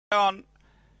On.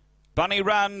 Bunny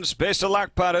runs. Best of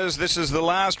luck, putters. This is the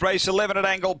last race 11 at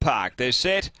Angle Park. They're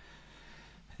set.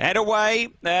 And away,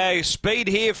 speed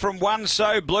here from One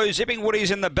So Blue. Zipping Woody's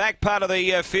in the back part of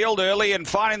the field early and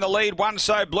finding the lead. One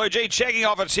So Blue. Checking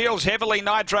off its heels heavily.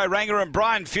 Nitro Ranger and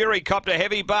Brian Fury copped a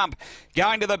heavy bump.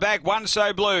 Going to the back, One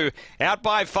So Blue. Out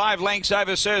by 5 lengths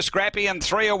over Sir Scrappy and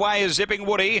 3 away is Zipping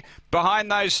Woody. Behind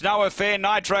those, Snow Affair,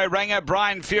 Nitro Ranger,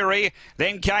 Brian Fury.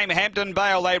 Then came Hampton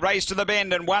Bale. They raced to the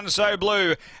bend and One So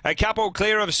Blue. A couple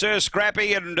clear of Sir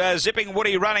Scrappy and Zipping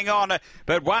Woody running on.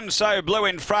 But One So Blue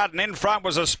in front, and in front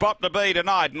was a spot to be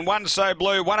tonight. And One So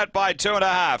Blue won it by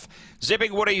 2.5.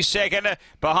 Zipping Woody second.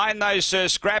 Behind those, Sir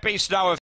Scrappy, Snow Affair.